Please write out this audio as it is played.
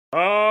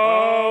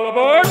All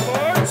aboard!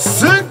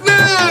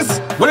 Sickness!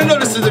 When you know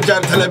this is the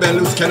jam, tell them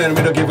loose cannon,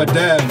 we don't give a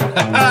damn.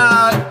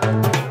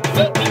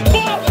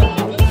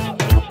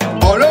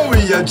 All over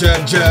your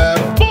jam jam.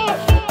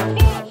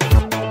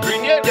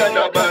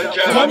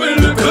 Come in,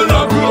 little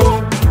and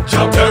grow.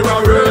 Jam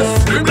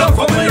terrorists, we black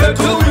from the head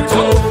till we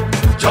toe.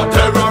 Jam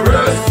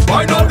terrorists,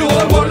 why not do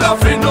all one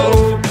laughing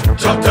no?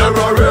 Jam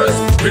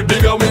terrorists, we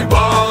big and we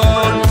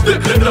bad, they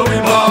claim that we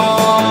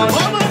mad.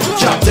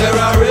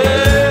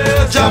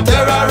 Jam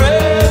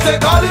terrorists, they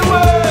call it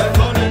way.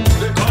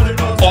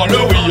 All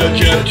the way a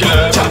jam.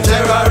 Jam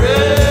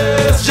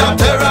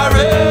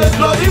terrorists,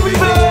 bloody we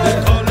make.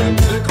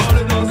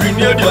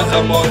 Grenadiers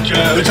and more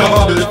jam. The jam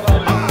habit.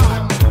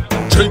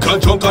 Drink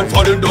and drunk and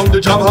falling down the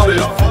jam habit.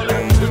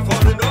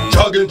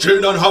 Jogging,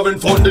 chain and having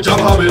fun, the jam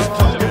habit.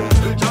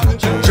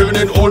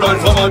 Turning old and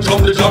from and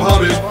jump, the jam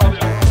habit.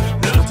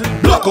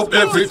 Block up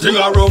everything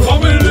around,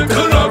 family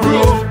can I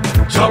grow.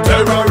 Jam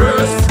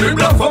terrorists, we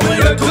black from the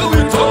head till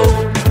we toe.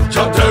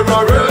 Jam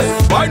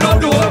terrorists, why not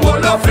do all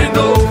one laughing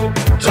no?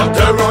 Jam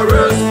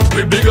terrorists,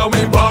 we big and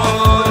we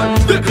bad,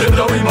 they claim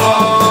that we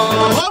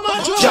mad.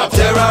 Jam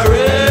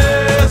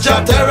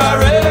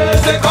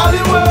terrorists, they call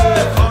it way.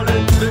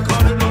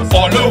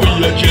 All the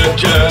way a jam.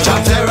 Jam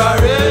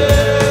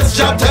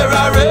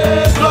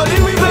terrorists, bloody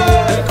we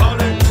make.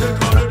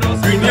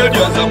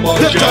 Grenadiers and more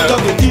Them jam.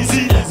 jam it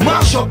easy,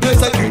 mash up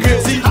place like you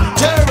crazy.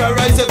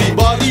 Terrorize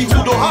everybody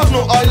who don't have no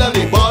oil on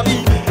their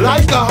body.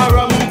 Like a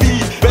horror movie,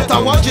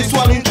 better watch this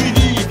one in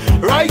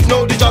 3D. Right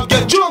now the jam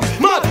get drunk,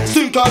 mad,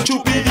 sink and chew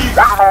PD.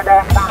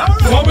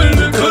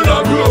 Family can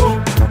I grow.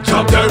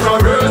 Jam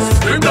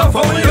terrorists, we black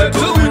from the head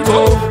till we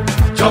toe.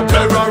 Jam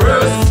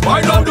terrorists,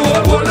 why not do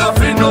all one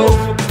laughing no?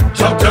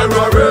 Jam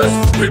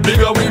terrorists, we big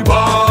and we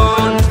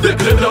bad, they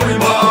claim that we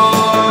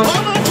mad.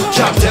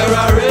 Jam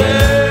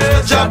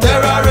terrorists,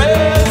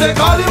 they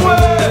call it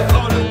way.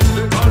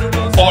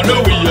 All the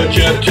way a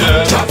jam.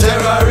 Jam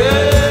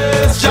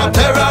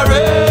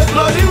terrorists,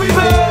 bloody we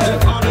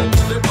make.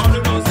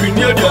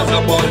 Grenadiers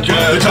and more The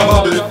jam. jam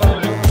habit.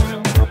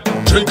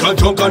 Drink and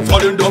drunk and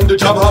falling down, the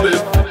jam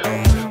habit.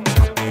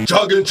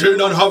 Jogging,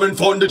 chain and having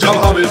fun, the jam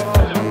habit.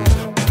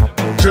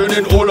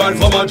 Turning old and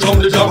from and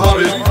jump, the jam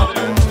habit.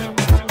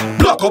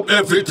 Block up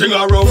everything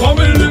around,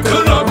 family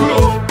can I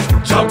grow.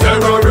 Jam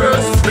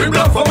terrorists, we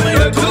black from the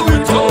head till we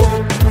toe.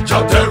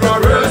 Jam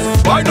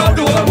terrorists, why not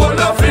do all one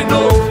laughing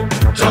no?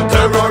 Jam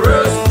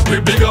terrorists, we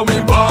big and we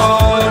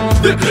bad,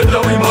 they claim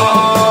that we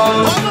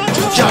mad.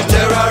 Jam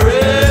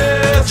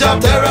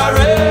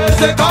terrorists,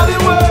 they call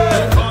it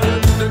way.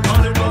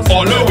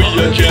 All the way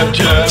a jam.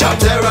 Jam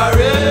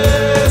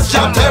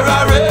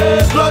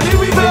terrorists, bloody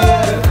we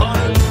make.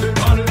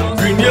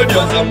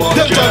 Grenadiers and more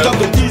Them jam.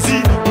 jam it easy,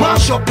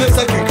 mash up place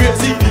like you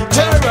crazy.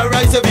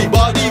 Terrorize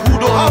everybody who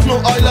don't have no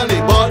oil on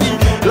their body.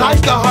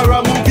 Like a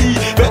horror movie,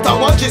 better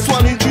watch this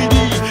one in 3D.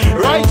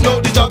 Right now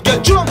the jam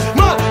get drunk,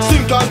 mad,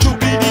 sink and chew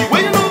PD.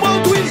 When you know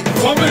about we?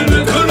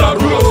 Family can I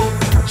grow.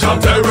 Jam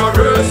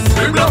terrorists,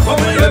 we black from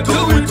the head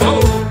till we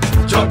toe.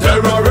 Jam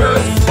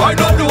terrorists, why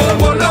not do all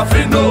one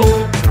laughing no?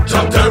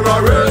 Jam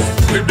terrorists,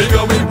 we big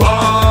and we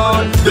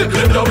bad, they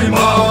claim that we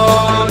mad.